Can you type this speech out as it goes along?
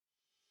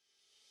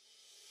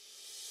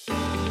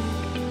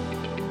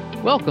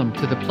Welcome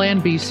to the Plan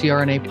B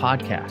CRNA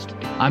podcast.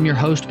 I'm your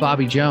host,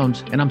 Bobby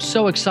Jones, and I'm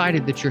so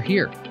excited that you're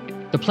here.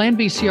 The Plan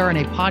B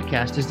CRNA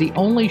podcast is the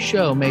only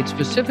show made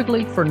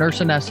specifically for nurse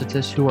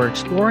anesthetists who are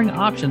exploring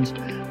options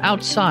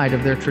outside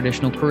of their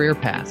traditional career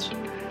paths.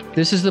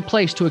 This is the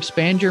place to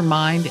expand your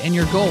mind and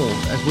your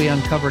goals as we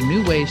uncover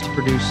new ways to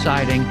produce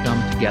side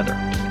income together.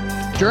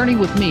 Journey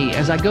with me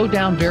as I go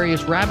down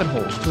various rabbit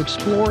holes to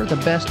explore the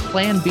best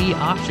Plan B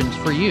options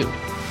for you.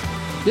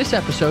 This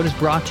episode is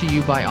brought to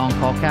you by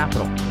On-Call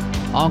Capital.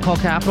 On-Call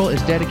Capital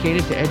is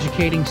dedicated to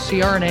educating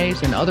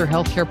CRNAs and other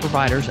healthcare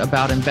providers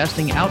about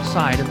investing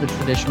outside of the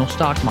traditional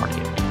stock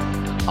market.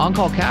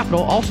 On-Call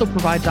Capital also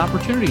provides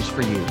opportunities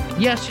for you,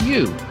 yes,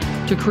 you,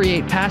 to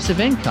create passive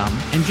income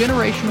and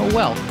generational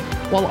wealth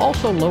while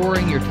also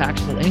lowering your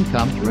taxable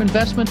income through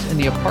investments in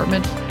the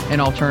apartment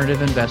and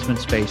alternative investment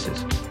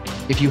spaces.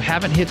 If you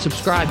haven't hit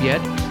subscribe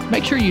yet,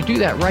 make sure you do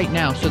that right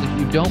now so that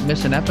you don't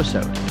miss an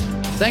episode.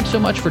 Thanks so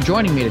much for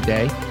joining me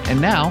today, and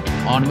now,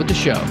 on with the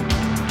show.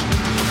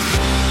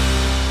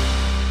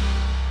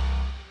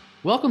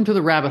 Welcome to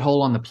the rabbit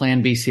hole on the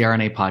Plan B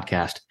CRNA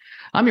podcast.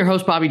 I'm your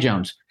host, Bobby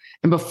Jones.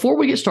 And before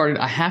we get started,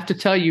 I have to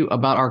tell you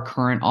about our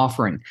current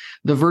offering,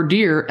 the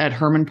Verdier at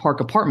Herman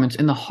Park Apartments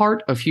in the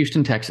heart of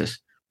Houston, Texas.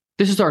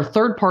 This is our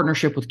third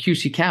partnership with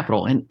QC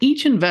Capital, and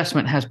each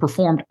investment has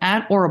performed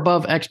at or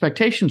above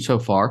expectations so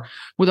far,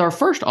 with our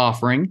first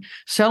offering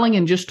selling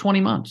in just 20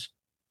 months.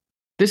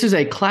 This is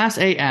a Class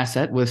A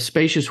asset with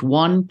spacious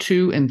 1,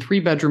 2, and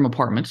 3-bedroom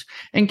apartments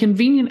and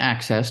convenient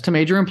access to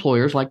major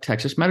employers like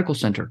Texas Medical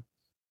Center.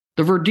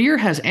 The Verdier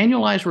has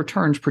annualized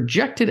returns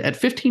projected at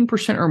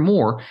 15% or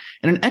more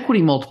and an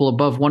equity multiple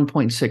above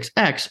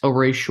 1.6x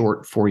over a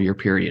short 4-year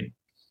period.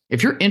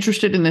 If you're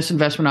interested in this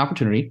investment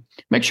opportunity,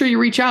 make sure you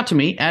reach out to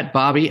me at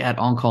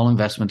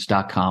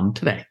bobby@oncallinvestments.com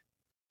today.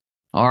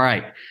 All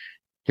right,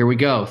 here we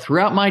go.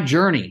 Throughout my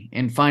journey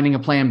in finding a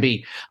Plan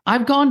B,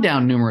 I've gone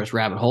down numerous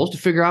rabbit holes to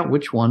figure out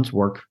which ones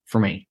work for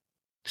me.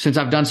 Since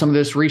I've done some of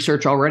this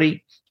research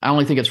already, I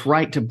only think it's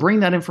right to bring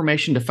that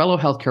information to fellow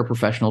healthcare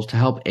professionals to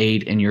help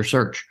aid in your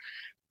search.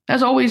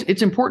 As always,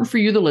 it's important for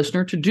you, the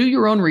listener, to do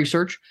your own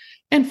research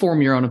and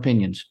form your own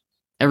opinions.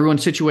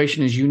 Everyone's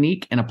situation is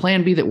unique, and a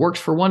Plan B that works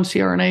for one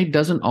CRNA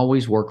doesn't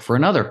always work for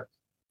another.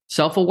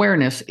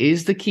 Self-awareness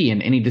is the key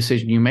in any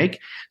decision you make,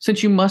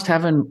 since you must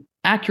have an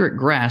accurate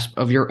grasp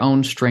of your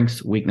own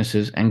strengths,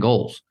 weaknesses, and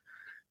goals.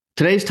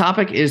 Today's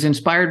topic is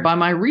inspired by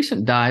my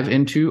recent dive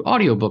into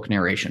audiobook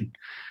narration.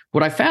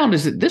 What I found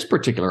is that this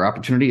particular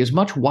opportunity is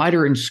much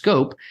wider in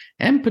scope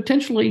and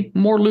potentially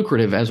more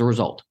lucrative as a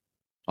result.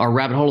 Our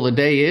rabbit hole of the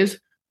day is,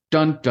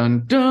 dun,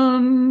 dun,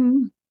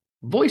 dun,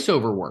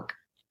 voiceover work.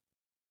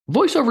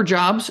 Voiceover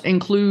jobs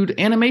include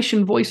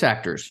animation voice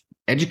actors,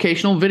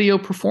 educational video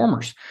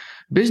performers,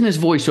 business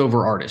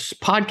voiceover artists,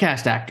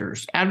 podcast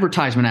actors,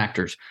 advertisement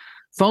actors,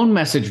 phone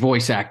message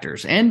voice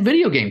actors, and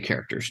video game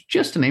characters,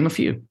 just to name a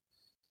few.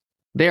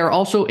 They are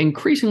also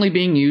increasingly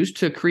being used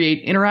to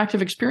create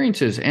interactive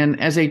experiences and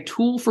as a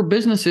tool for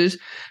businesses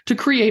to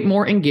create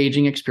more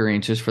engaging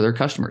experiences for their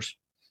customers.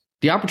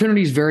 The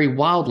opportunities vary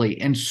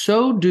wildly, and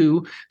so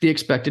do the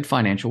expected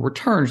financial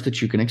returns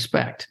that you can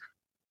expect.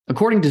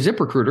 According to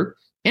ZipRecruiter,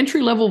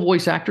 entry-level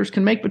voice actors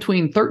can make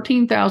between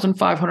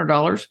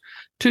 $13,500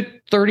 to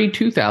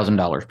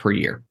 $32,000 per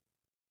year.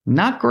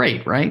 Not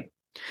great, right?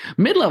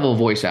 Mid-level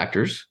voice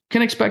actors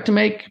can expect to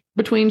make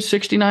between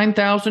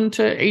 $69,000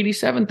 to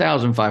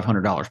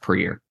 $87,500 per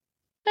year.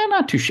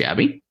 Not too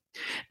shabby.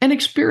 And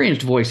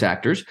experienced voice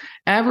actors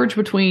average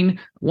between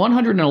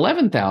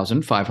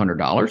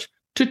 $111,500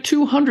 to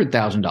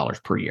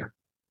 $200,000 per year.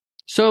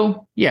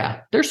 So,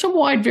 yeah, there's some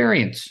wide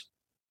variance.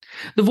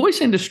 The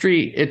voice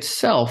industry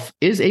itself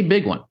is a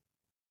big one.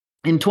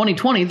 In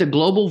 2020, the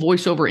global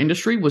voiceover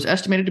industry was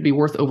estimated to be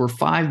worth over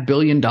 $5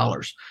 billion,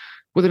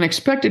 with an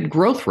expected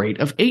growth rate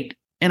of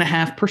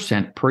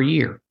 8.5% per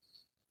year.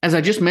 As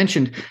I just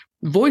mentioned,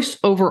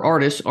 voiceover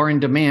artists are in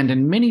demand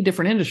in many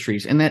different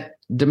industries, and that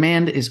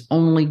demand is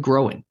only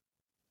growing.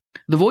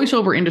 The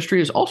voiceover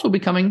industry is also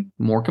becoming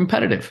more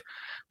competitive.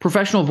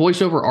 Professional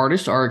voiceover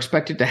artists are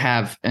expected to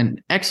have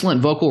an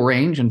excellent vocal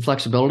range and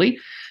flexibility,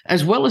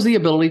 as well as the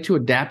ability to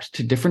adapt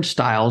to different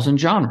styles and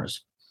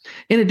genres.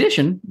 In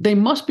addition, they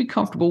must be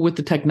comfortable with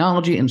the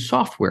technology and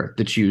software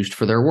that's used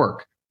for their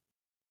work.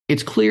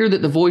 It's clear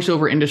that the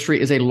voiceover industry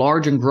is a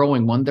large and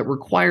growing one that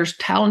requires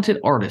talented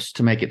artists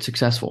to make it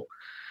successful.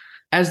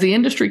 As the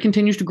industry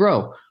continues to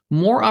grow,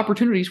 more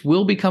opportunities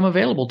will become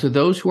available to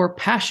those who are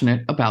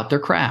passionate about their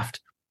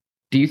craft.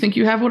 Do you think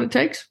you have what it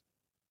takes?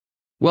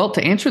 Well,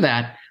 to answer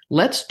that,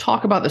 let's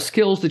talk about the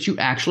skills that you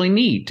actually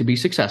need to be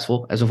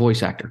successful as a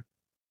voice actor.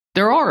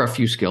 There are a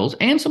few skills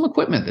and some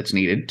equipment that's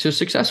needed to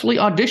successfully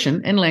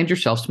audition and land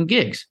yourself some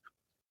gigs.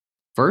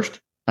 First,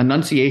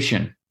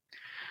 enunciation.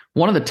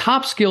 One of the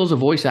top skills a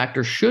voice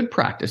actor should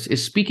practice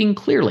is speaking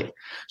clearly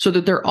so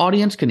that their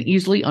audience can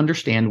easily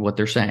understand what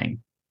they're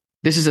saying.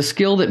 This is a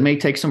skill that may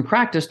take some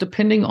practice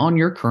depending on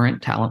your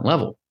current talent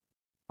level.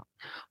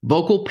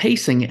 Vocal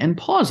pacing and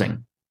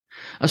pausing.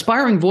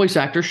 Aspiring voice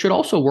actors should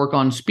also work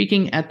on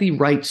speaking at the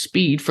right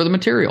speed for the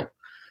material.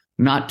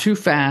 Not too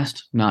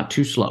fast, not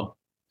too slow.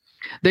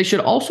 They should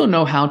also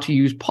know how to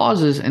use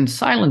pauses and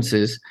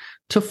silences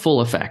to full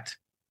effect.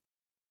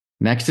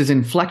 Next is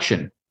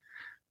inflection.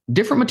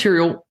 Different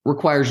material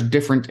requires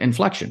different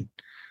inflection.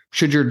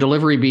 Should your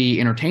delivery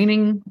be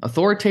entertaining,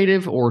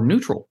 authoritative, or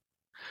neutral?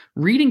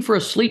 Reading for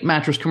a sleep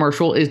mattress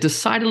commercial is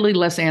decidedly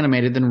less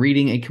animated than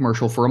reading a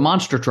commercial for a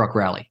monster truck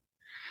rally.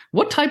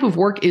 What type of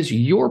work is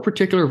your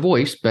particular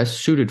voice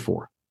best suited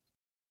for?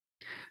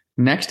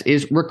 Next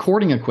is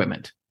recording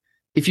equipment.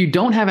 If you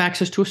don't have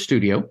access to a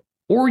studio,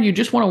 or you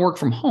just want to work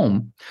from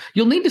home,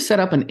 you'll need to set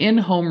up an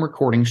in-home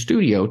recording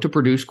studio to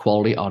produce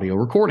quality audio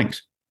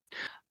recordings.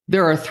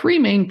 There are 3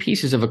 main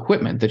pieces of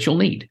equipment that you'll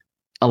need: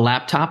 a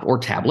laptop or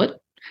tablet,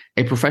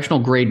 a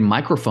professional-grade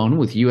microphone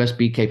with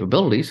USB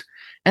capabilities,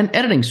 and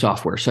editing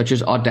software such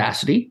as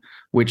Audacity,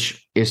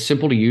 which is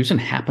simple to use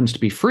and happens to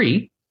be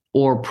free,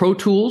 or Pro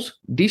Tools,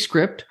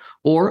 Descript,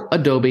 or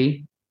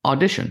Adobe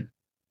Audition.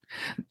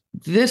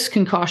 This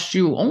can cost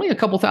you only a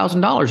couple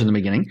 $1,000s in the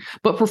beginning,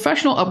 but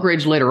professional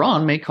upgrades later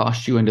on may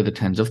cost you into the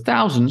tens of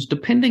thousands,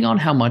 depending on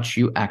how much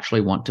you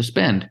actually want to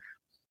spend.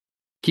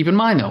 Keep in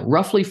mind, though,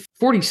 roughly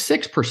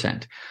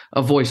 46%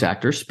 of voice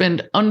actors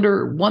spend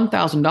under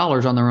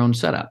 $1,000 on their own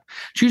setup,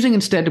 choosing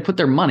instead to put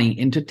their money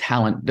into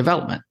talent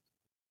development.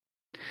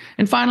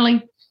 And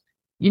finally,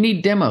 you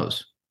need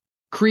demos.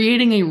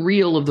 Creating a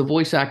reel of the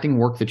voice acting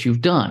work that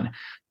you've done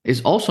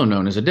is also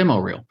known as a demo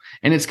reel,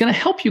 and it's going to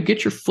help you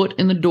get your foot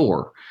in the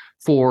door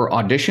for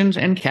auditions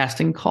and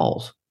casting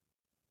calls.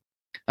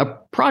 A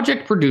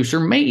project producer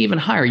may even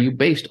hire you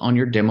based on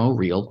your demo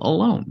reel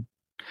alone.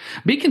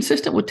 Be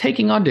consistent with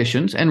taking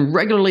auditions and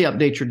regularly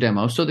update your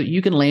demo so that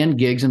you can land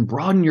gigs and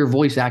broaden your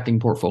voice acting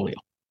portfolio.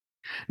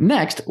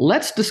 Next,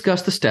 let's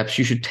discuss the steps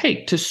you should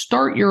take to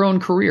start your own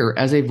career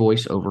as a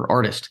voiceover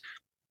artist.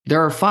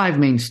 There are 5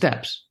 main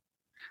steps.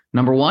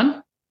 Number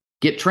 1,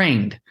 get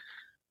trained.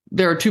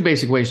 There are 2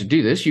 basic ways to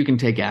do this. You can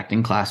take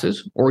acting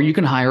classes, or you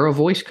can hire a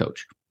voice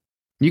coach.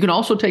 You can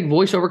also take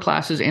voiceover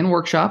classes and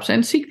workshops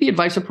and seek the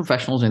advice of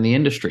professionals in the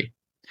industry.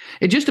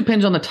 It just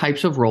depends on the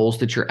types of roles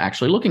that you're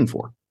actually looking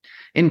for.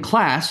 In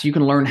class, you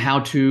can learn how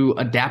to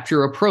adapt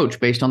your approach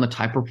based on the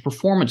type of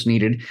performance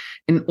needed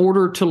in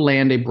order to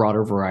land a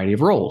broader variety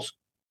of roles.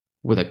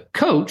 With a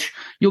coach,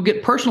 you'll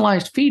get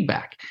personalized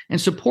feedback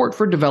and support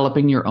for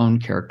developing your own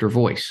character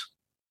voice.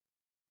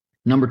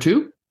 Number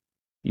 2,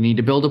 you need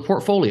to build a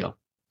portfolio.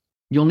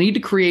 You'll need to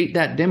create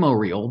that demo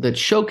reel that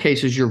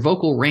showcases your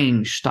vocal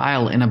range,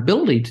 style, and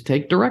ability to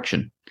take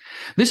direction.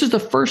 This is the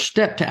first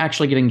step to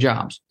actually getting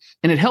jobs,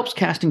 and it helps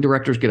casting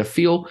directors get a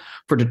feel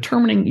for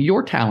determining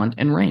your talent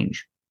and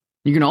range.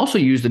 You can also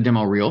use the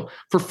demo reel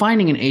for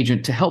finding an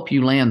agent to help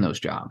you land those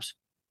jobs.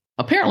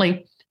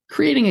 Apparently,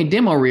 creating a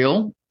demo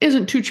reel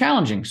isn't too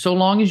challenging so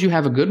long as you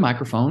have a good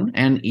microphone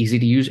and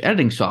easy-to-use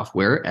editing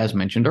software, as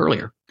mentioned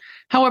earlier.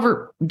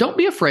 However, don't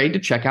be afraid to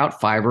check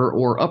out Fiverr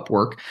or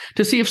Upwork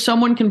to see if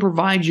someone can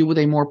provide you with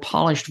a more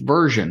polished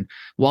version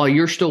while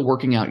you're still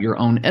working out your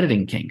own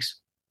editing kinks.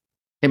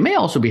 It may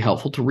also be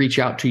helpful to reach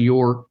out to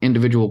your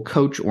individual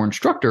coach or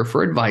instructor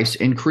for advice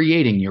in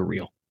creating your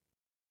reel.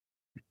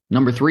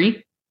 Number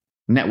 3,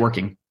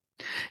 networking.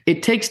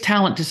 It takes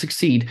talent to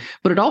succeed,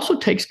 but it also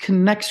takes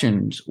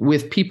connections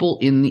with people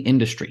in the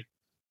industry.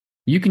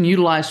 You can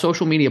utilize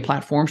social media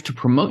platforms to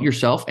promote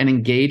yourself and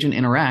engage and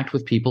interact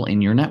with people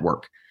in your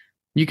network.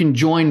 You can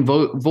join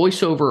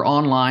voiceover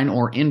online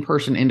or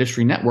in-person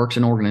industry networks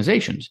and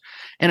organizations,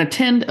 and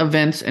attend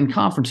events and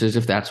conferences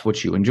if that's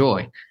what you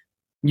enjoy.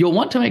 You'll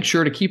want to make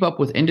sure to keep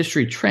up with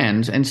industry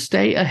trends and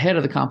stay ahead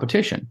of the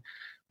competition.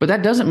 But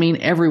that doesn't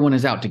mean everyone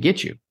is out to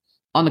get you.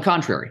 On the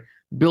contrary,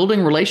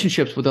 building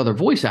relationships with other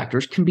voice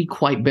actors can be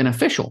quite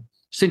beneficial,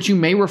 since you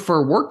may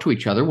refer work to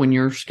each other when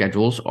your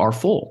schedules are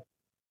full.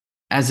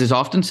 As is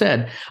often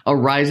said, a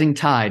rising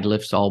tide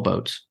lifts all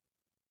boats.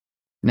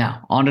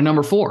 Now, on to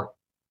number 4.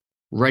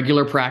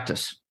 Regular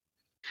practice.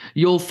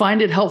 You'll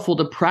find it helpful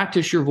to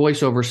practice your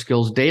voiceover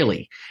skills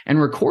daily and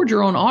record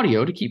your own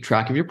audio to keep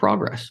track of your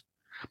progress.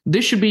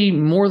 This should be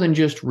more than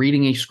just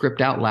reading a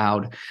script out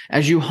loud,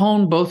 as you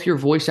hone both your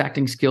voice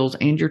acting skills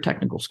and your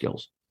technical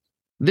skills.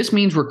 This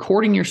means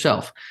recording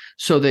yourself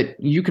so that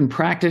you can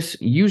practice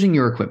using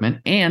your equipment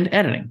and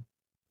editing.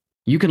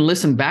 You can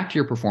listen back to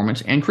your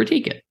performance and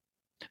critique it.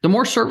 The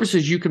more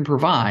services you can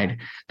provide,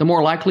 the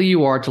more likely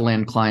you are to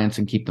land clients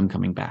and keep them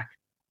coming back.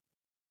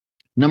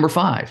 Number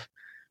 5,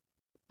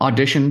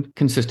 audition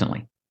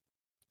consistently.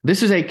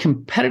 This is a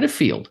competitive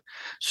field,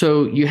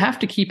 so you have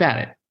to keep at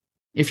it.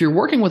 If you're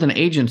working with an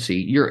agency,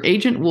 your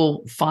agent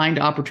will find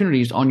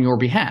opportunities on your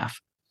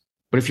behalf.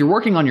 But if you're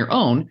working on your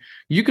own,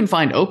 you can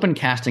find open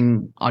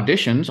casting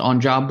auditions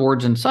on job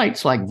boards and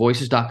sites like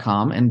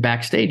voices.com and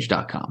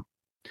backstage.com.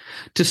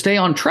 To stay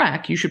on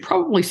track, you should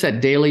probably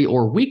set daily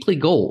or weekly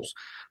goals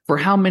for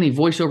how many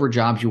voiceover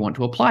jobs you want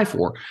to apply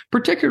for,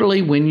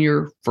 particularly when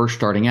you're first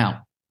starting out.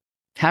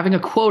 Having a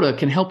quota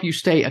can help you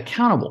stay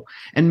accountable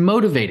and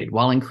motivated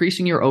while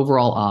increasing your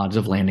overall odds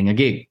of landing a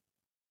gig.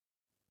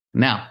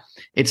 Now,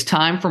 it's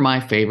time for my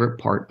favorite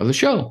part of the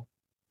show,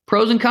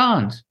 pros and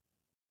cons.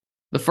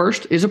 The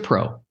first is a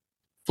pro.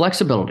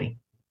 Flexibility.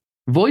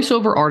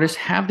 Voiceover artists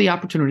have the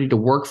opportunity to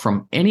work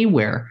from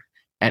anywhere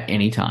at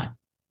any time.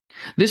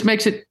 This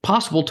makes it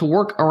possible to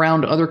work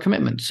around other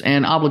commitments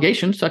and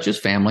obligations such as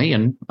family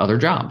and other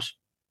jobs.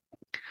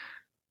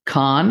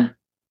 Con,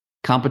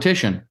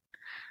 competition.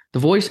 The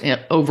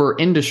voiceover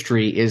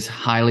industry is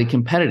highly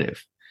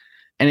competitive,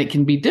 and it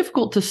can be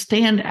difficult to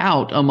stand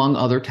out among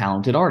other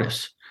talented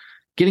artists.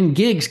 Getting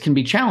gigs can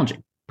be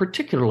challenging,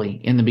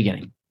 particularly in the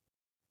beginning.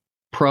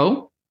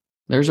 Pro,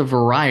 there's a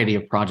variety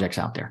of projects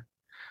out there.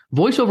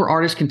 Voiceover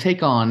artists can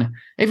take on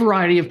a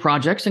variety of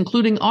projects,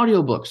 including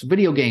audiobooks,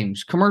 video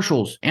games,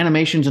 commercials,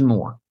 animations, and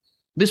more.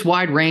 This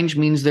wide range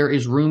means there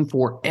is room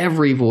for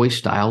every voice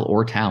style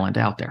or talent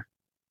out there.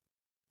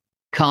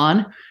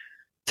 Con,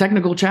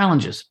 technical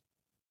challenges.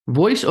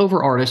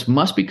 Voiceover artists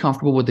must be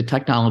comfortable with the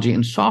technology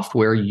and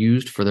software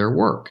used for their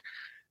work.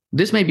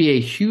 This may be a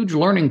huge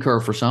learning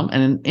curve for some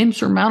and an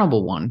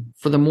insurmountable one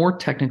for the more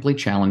technically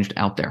challenged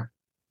out there.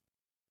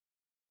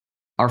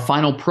 Our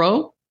final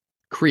pro,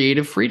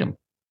 creative freedom.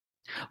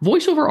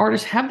 Voiceover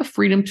artists have the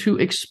freedom to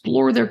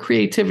explore their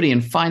creativity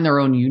and find their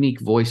own unique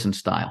voice and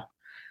style.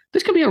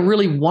 This can be a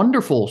really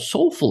wonderful,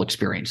 soulful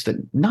experience that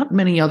not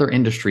many other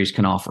industries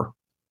can offer.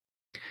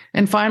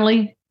 And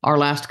finally, our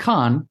last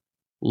con,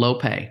 low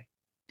pay.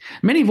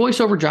 Many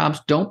voiceover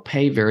jobs don't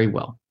pay very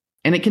well,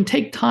 and it can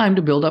take time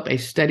to build up a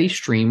steady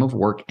stream of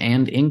work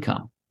and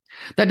income.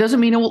 That doesn't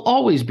mean it will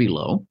always be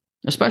low,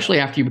 especially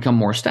after you become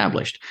more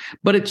established,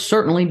 but it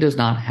certainly does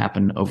not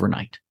happen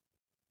overnight.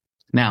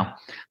 Now,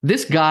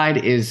 this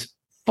guide is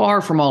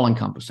far from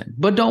all-encompassing,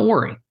 but don't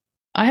worry.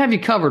 I have you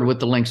covered with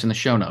the links in the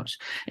show notes.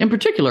 In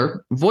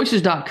particular,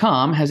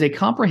 Voices.com has a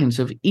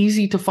comprehensive,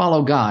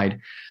 easy-to-follow guide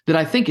that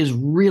I think is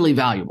really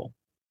valuable.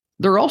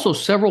 There are also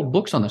several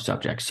books on the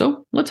subject,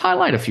 so let's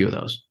highlight a few of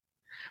those.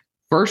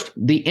 First,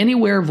 The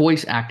Anywhere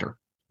Voice Actor,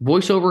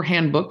 Voiceover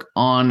Handbook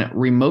on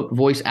Remote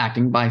Voice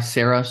Acting by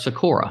Sarah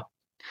Sikora.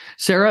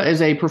 Sarah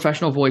is a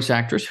professional voice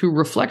actress who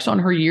reflects on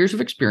her years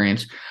of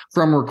experience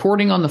from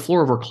recording on the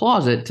floor of her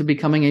closet to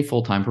becoming a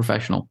full-time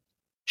professional.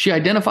 She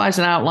identifies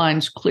and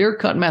outlines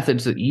clear-cut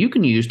methods that you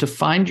can use to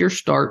find your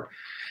start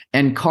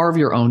and carve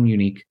your own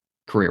unique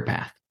career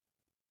path.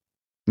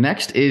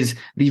 Next is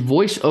The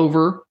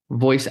Voiceover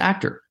Voice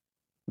Actor,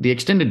 the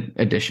extended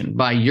edition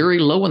by Yuri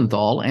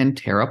Lowenthal and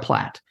Tara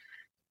Platt.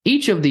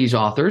 Each of these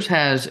authors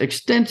has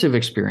extensive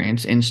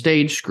experience in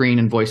stage, screen,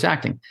 and voice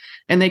acting,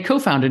 and they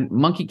co-founded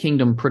Monkey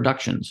Kingdom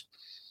Productions.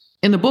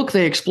 In the book,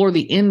 they explore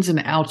the ins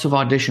and outs of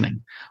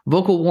auditioning,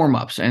 vocal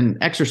warm-ups and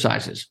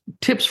exercises,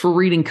 tips for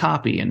reading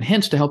copy, and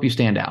hints to help you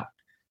stand out,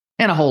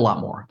 and a whole lot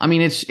more. I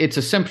mean, it's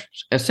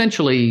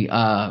essentially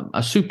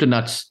a soup to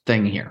nuts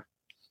thing here.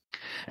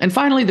 And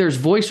finally, there's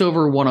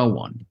Voiceover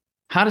 101,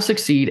 How to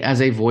Succeed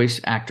as a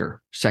Voice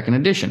Actor, second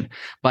edition,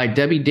 by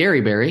Debbie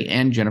Derryberry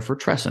and Jennifer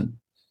Tresson.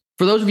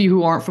 For those of you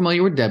who aren't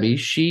familiar with Debbie,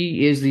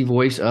 she is the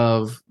voice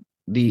of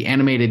the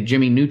animated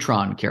Jimmy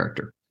Neutron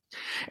character.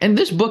 And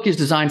this book is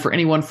designed for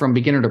anyone from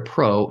beginner to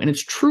pro, and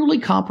it's truly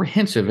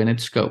comprehensive in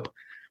its scope.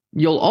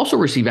 You'll also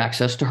receive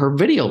access to her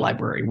video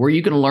library, where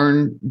you can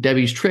learn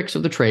Debbie's tricks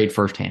of the trade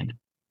firsthand.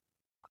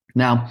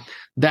 Now,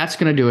 that's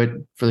going to do it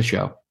for the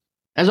show.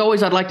 As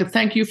always, I'd like to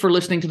thank you for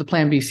listening to the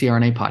Plan B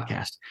CRNA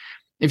podcast.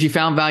 If you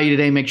found value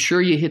today, make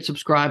sure you hit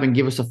subscribe and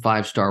give us a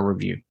 5-star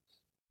review.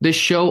 This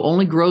show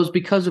only grows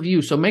because of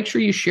you, so make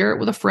sure you share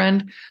it with a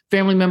friend,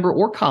 family member,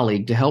 or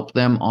colleague to help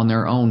them on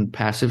their own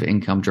passive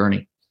income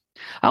journey.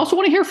 I also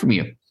want to hear from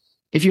you.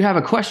 If you have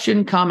a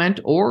question,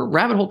 comment, or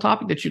rabbit hole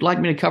topic that you'd like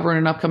me to cover in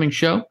an upcoming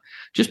show,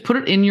 just put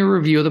it in your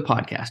review of the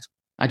podcast.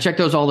 I check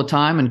those all the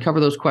time and cover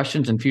those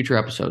questions in future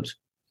episodes.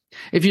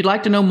 If you'd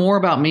like to know more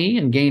about me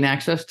and gain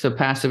access to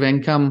passive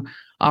income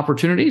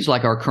opportunities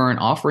like our current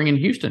offering in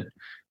Houston,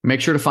 make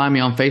sure to find me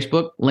on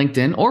Facebook,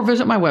 LinkedIn, or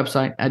visit my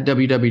website at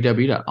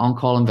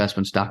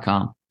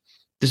www.oncallinvestments.com.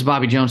 This is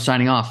Bobby Jones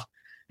signing off.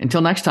 Until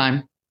next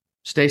time,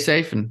 stay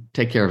safe and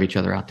take care of each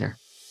other out there.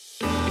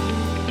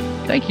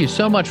 Thank you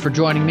so much for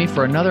joining me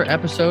for another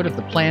episode of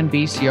the Plan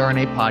B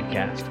CRNA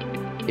podcast.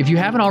 If you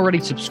haven't already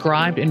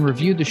subscribed and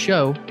reviewed the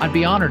show, I'd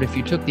be honored if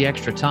you took the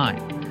extra time.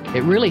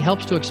 It really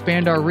helps to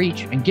expand our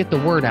reach and get the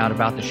word out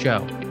about the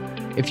show.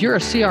 If you're a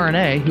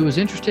CRNA who is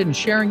interested in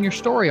sharing your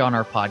story on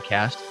our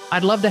podcast,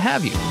 I'd love to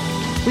have you.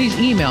 Please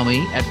email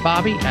me at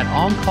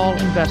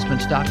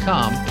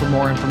bobby@oncallinvestments.com for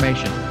more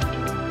information.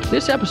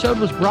 This episode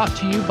was brought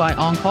to you by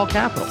OnCall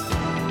Capital.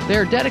 They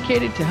are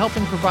dedicated to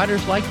helping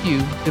providers like you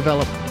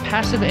develop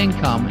passive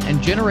income and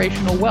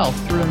generational wealth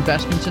through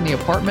investments in the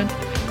apartment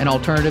and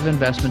alternative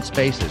investment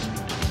spaces.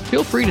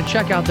 Feel free to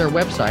check out their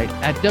website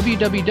at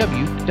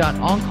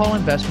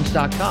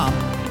www.oncallinvestments.com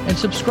and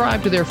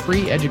subscribe to their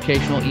free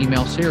educational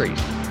email series.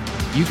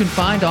 You can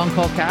find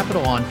OnCall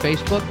Capital on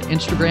Facebook,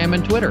 Instagram,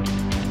 and Twitter.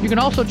 You can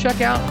also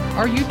check out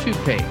our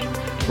YouTube page,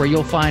 where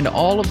you'll find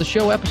all of the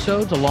show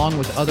episodes along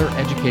with other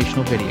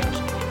educational videos.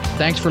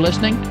 Thanks for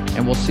listening,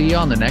 and we'll see you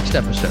on the next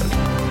episode.